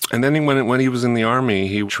 21. And then when he was in the army,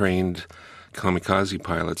 he trained kamikaze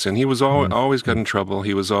pilots, and he was always got in trouble.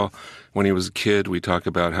 When he was a kid, we talk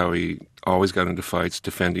about how he always got into fights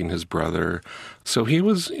defending his brother. So he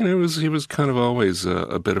was kind of always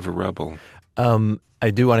a bit of a rebel. I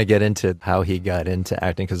do want to get into how he got into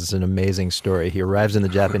acting because it's an amazing story. He arrives in the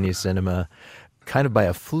Japanese cinema kind of by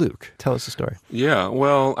a fluke. Tell us the story. Yeah,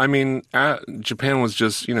 well, I mean, Japan was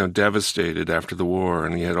just, devastated after the war,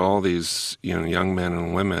 and he had all these, young men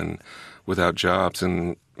and women without jobs,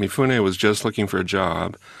 and Mifune was just looking for a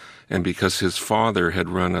job, and because his father had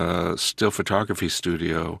run a still photography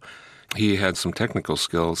studio, he had some technical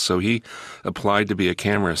skills, so he applied to be a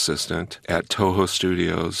camera assistant at Toho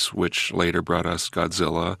Studios, which later brought us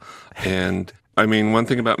Godzilla, and I mean, one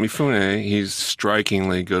thing about Mifune, he's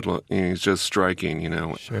strikingly good. He's just striking,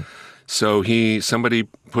 Sure. So somebody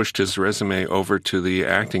pushed his resume over to the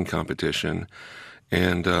acting competition,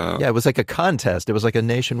 and it was like a contest. It was like a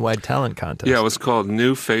nationwide talent contest. Yeah, it was called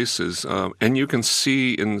New Faces, and you can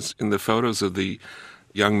see in the photos of the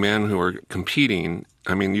young men who are competing.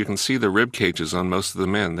 I mean, you can see the rib cages on most of the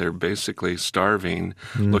men. They're basically starving,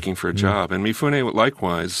 looking for a job. And Mifune,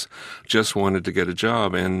 likewise, just wanted to get a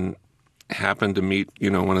job and happened to meet,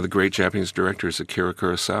 one of the great Japanese directors, Akira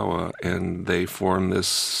Kurosawa, and they formed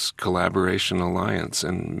this collaboration alliance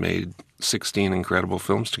and made 16 incredible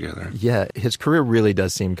films together. Yeah, his career really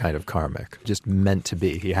does seem kind of karmic, just meant to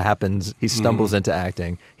be. He stumbles into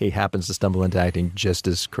acting. He happens to stumble into acting just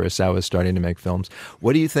as Kurosawa is starting to make films.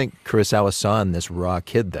 What do you think Kurosawa saw in this raw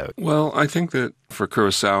kid, though? Well, I think that for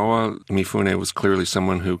Kurosawa, Mifune was clearly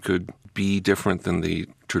someone who could be different than the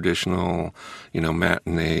traditional,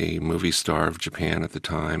 matinee movie star of Japan at the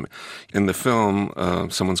time. In the film,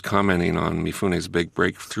 someone's commenting on Mifune's big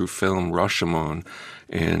breakthrough film, Rashomon,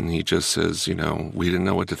 and he just says, we didn't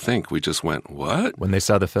know what to think. We just went, what? When they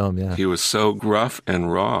saw the film, yeah. He was so gruff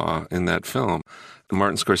and raw in that film.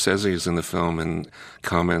 Martin Scorsese is in the film and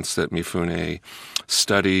comments that Mifune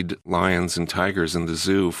studied lions and tigers in the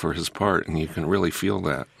zoo for his part, and you can really feel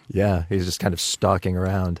that. Yeah, he's just kind of stalking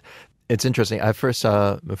around. It's interesting. I first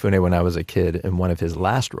saw Mifune when I was a kid in one of his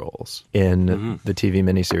last roles in the TV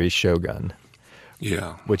miniseries Shogun.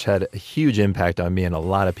 Yeah. Which had a huge impact on me and a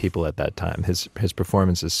lot of people at that time. His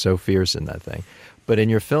performance is so fierce in that thing. But in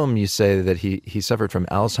your film, you say that he suffered from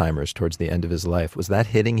Alzheimer's towards the end of his life. Was that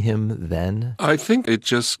hitting him then? I think it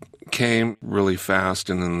just came really fast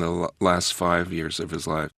and in the last 5 years of his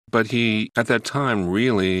life. But he, at that time,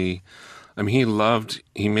 really...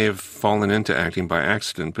 he may have fallen into acting by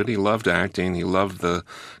accident, but he loved acting. He loved the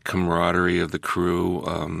camaraderie of the crew.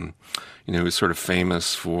 He was sort of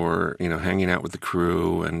famous for, hanging out with the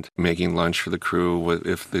crew and making lunch for the crew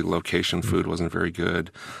if the location food wasn't very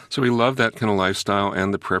good. So he loved that kind of lifestyle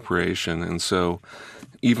and the preparation. And so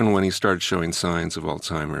even when he started showing signs of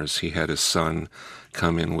Alzheimer's, he had his son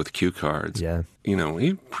come in with cue cards. Yeah.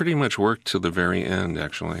 He pretty much worked to the very end,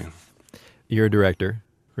 actually. You're a director.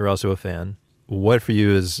 You're also a fan. What for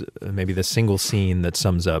you is maybe the single scene that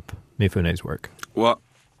sums up Mifune's work? Well,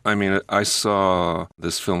 I saw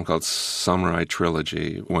this film called Samurai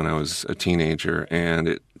Trilogy when I was a teenager, and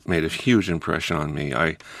it made a huge impression on me.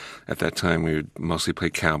 At that time, we would mostly play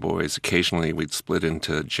cowboys. Occasionally, we'd split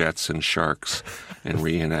into jets and sharks and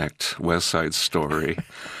reenact West Side Story.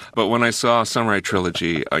 But when I saw Samurai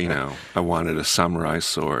Trilogy, I wanted a samurai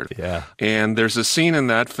sword. Yeah. And there's a scene in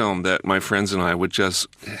that film that my friends and I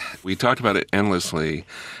we talked about it endlessly,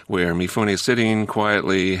 where Mifune is sitting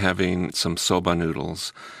quietly having some soba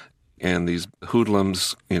noodles, and these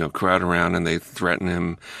hoodlums, crowd around and they threaten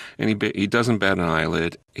him, and he doesn't bat an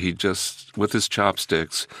eyelid. He just, with his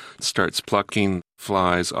chopsticks, starts plucking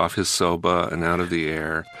flies off his soba and out of the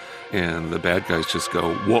air, and the bad guys just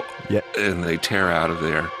go, whoa, yeah. And they tear out of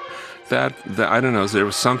there. that I don't know, there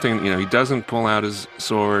was something, he doesn't pull out his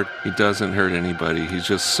sword. He doesn't hurt anybody. He's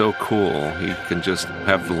just so cool. He can just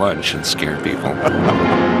have lunch and scare people.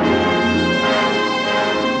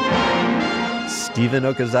 Stephen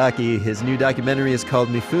Okazaki, his new documentary is called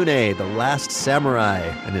Mifune, The Last Samurai,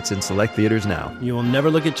 and it's in select theaters now. You will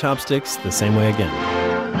never look at chopsticks the same way again.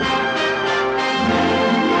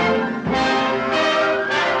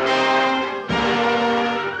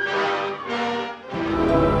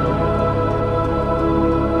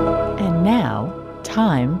 And now,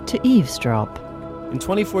 time to eavesdrop. In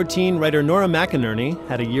 2014, writer Nora McInerney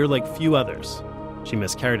had a year like few others. She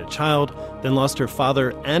miscarried a child, then lost her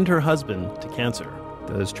father and her husband to cancer.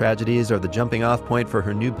 Those tragedies are the jumping-off point for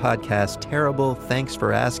her new podcast, Terrible Thanks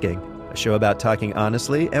for Asking, a show about talking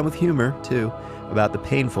honestly and with humor, too, about the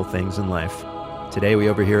painful things in life. Today, we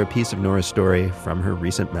overhear a piece of Nora's story from her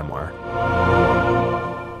recent memoir.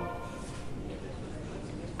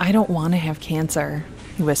 I don't want to have cancer,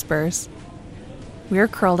 he whispers. We are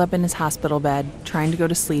curled up in his hospital bed, trying to go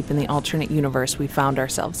to sleep in the alternate universe we found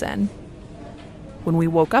ourselves in. When we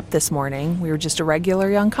woke up this morning, we were just a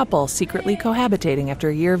regular young couple secretly cohabitating after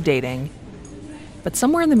a year of dating. But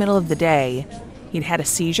somewhere in the middle of the day, he'd had a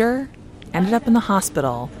seizure, ended up in the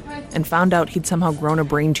hospital, and found out he'd somehow grown a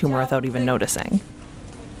brain tumor without even noticing.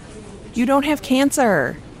 You don't have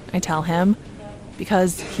cancer, I tell him,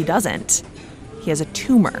 because he doesn't. He has a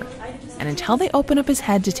tumor, and until they open up his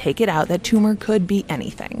head to take it out, that tumor could be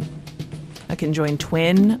anything. A conjoined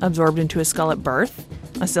twin absorbed into his skull at birth,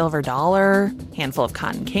 a silver dollar, handful of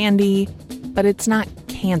cotton candy, but it's not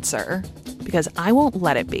cancer, because I won't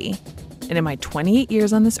let it be. And in my 28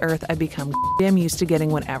 years on this earth, I've become damn used to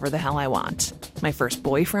getting whatever the hell I want. My first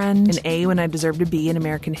boyfriend, an A when I deserved a B in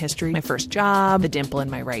American history, my first job, the dimple in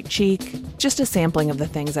my right cheek, just a sampling of the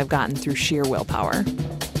things I've gotten through sheer willpower.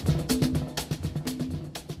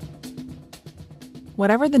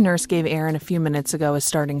 Whatever the nurse gave Aaron a few minutes ago is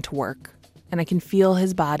starting to work, and I can feel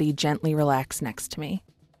his body gently relax next to me.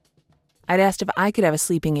 I'd asked if I could have a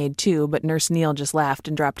sleeping aid too, but Nurse Neil just laughed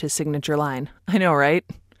and dropped his signature line. I know, right?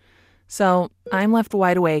 So I'm left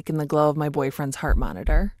wide awake in the glow of my boyfriend's heart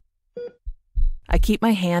monitor. I keep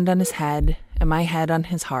my hand on his head and my head on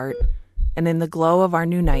his heart, and in the glow of our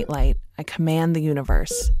new nightlight, I command the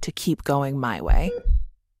universe to keep going my way.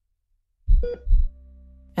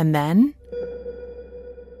 And then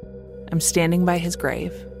I'm standing by his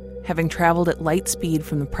grave, having traveled at light speed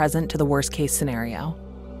from the present to the worst-case scenario.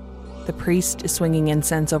 The priest is swinging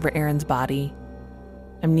incense over Aaron's body.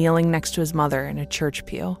 I'm kneeling next to his mother in a church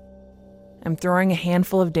pew. I'm throwing a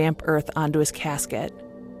handful of damp earth onto his casket,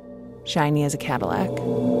 shiny as a Cadillac.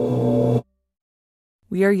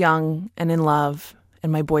 We are young and in love,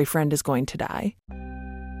 and my boyfriend is going to die.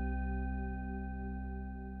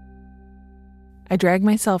 I drag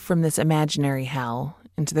myself from this imaginary hell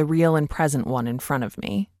into the real and present one in front of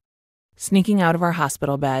me. Sneaking out of our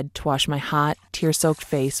hospital bed to wash my hot, tear-soaked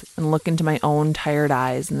face and look into my own tired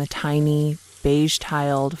eyes in the tiny,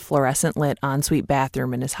 beige-tiled, fluorescent-lit ensuite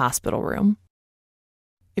bathroom in his hospital room.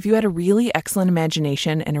 If you had a really excellent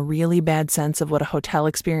imagination and a really bad sense of what a hotel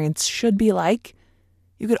experience should be like,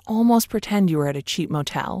 you could almost pretend you were at a cheap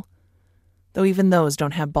motel, though even those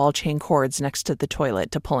don't have ball chain cords next to the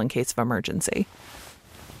toilet to pull in case of emergency.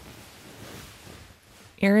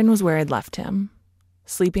 Aaron was where I'd left him,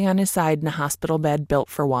 sleeping on his side in a hospital bed built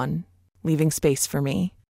for one, leaving space for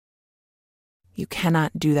me. You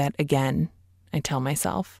cannot do that again, I tell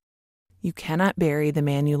myself. You cannot bury the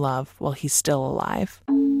man you love while he's still alive.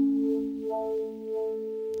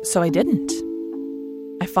 So I didn't.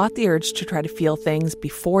 I fought the urge to try to feel things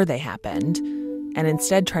before they happened, and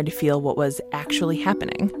instead tried to feel what was actually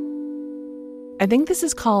happening. I think this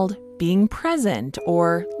is called being present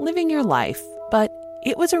or living your life, but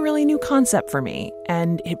it was a really new concept for me,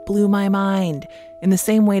 and it blew my mind in the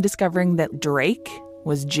same way discovering that Drake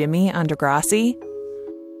was Jimmy on Degrassi.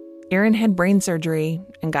 Aaron had brain surgery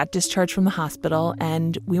and got discharged from the hospital,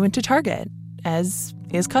 and we went to Target, as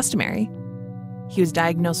is customary. He was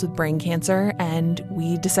diagnosed with brain cancer, and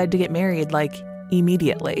we decided to get married,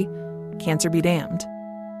 immediately. Cancer be damned.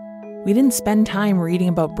 We didn't spend time reading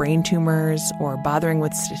about brain tumors or bothering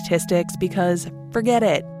with statistics because, forget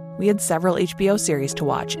it, we had several HBO series to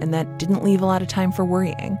watch, and that didn't leave a lot of time for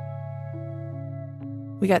worrying.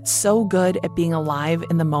 We got so good at being alive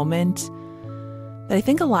in the moment that I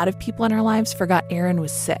think a lot of people in our lives forgot Aaron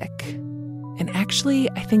was sick. And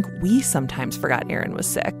actually, I think we sometimes forgot Aaron was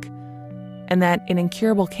sick, and that an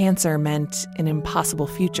incurable cancer meant an impossible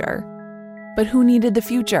future. But who needed the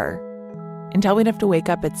future? Until we'd have to wake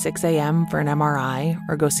up at 6 a.m. for an MRI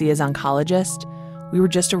or go see his oncologist, we were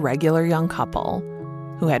just a regular young couple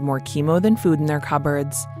who had more chemo than food in their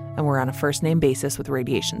cupboards and were on a first-name basis with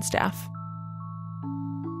radiation staff.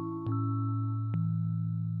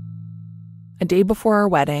 A day before our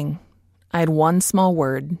wedding, I had one small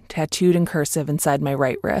word tattooed in cursive inside my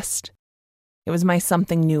right wrist. It was my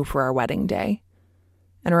something new for our wedding day,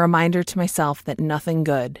 and a reminder to myself that nothing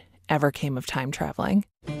good ever came of time traveling.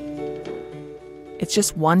 It's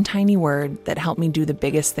just one tiny word that helped me do the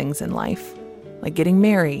biggest things in life, like getting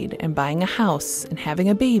married and buying a house and having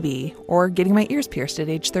a baby, or getting my ears pierced at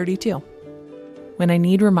age 32. When I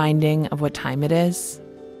need reminding of what time it is,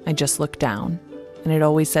 I just look down, and it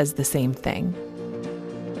always says the same thing.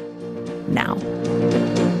 Now.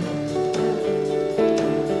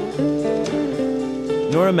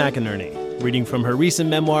 Nora McInerney, reading from her recent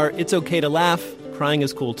memoir, It's Okay to Laugh, Crying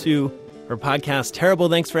is Cool Too. Her podcast, Terrible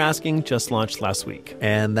Thanks for Asking, just launched last week.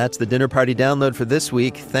 And that's the Dinner Party download for this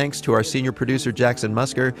week. Thanks to our senior producer, Jackson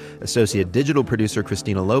Musker, associate digital producer,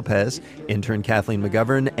 Christina Lopez, intern Kathleen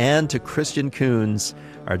McGovern, and to Christian Coons,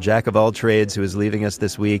 our jack of all trades who is leaving us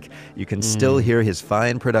this week. You can still hear his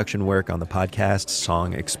fine production work on the podcast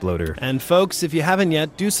Song Exploder. And folks, if you haven't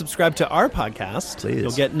yet, do subscribe to our podcast. Please.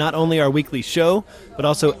 You'll get not only our weekly show, but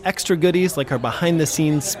also extra goodies like our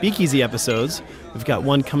behind-the-scenes speakeasy episodes. We've got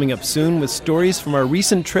one coming up soon with stories from our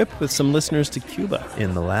recent trip with some listeners to Cuba.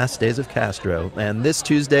 In the last days of Castro. And this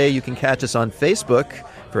Tuesday, you can catch us on Facebook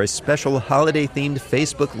for a special holiday-themed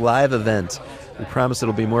Facebook Live event. We promise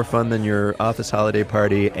it'll be more fun than your office holiday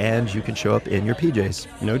party, and you can show up in your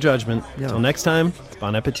PJs. No judgment. Until next time,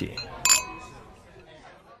 bon appetit.